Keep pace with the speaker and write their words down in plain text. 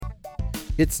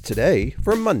It's today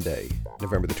for Monday,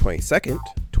 November the 22nd,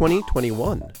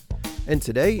 2021. And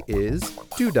today is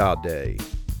Doodah Day.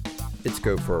 It's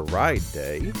Go for a Ride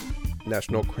Day,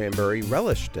 National Cranberry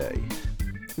Relish Day,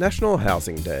 National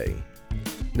Housing Day,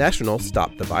 National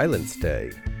Stop the Violence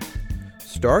Day,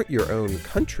 Start Your Own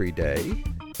Country Day,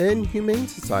 and Humane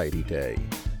Society Day.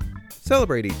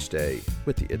 Celebrate each day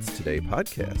with the It's Today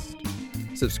podcast.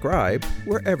 Subscribe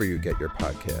wherever you get your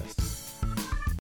podcasts.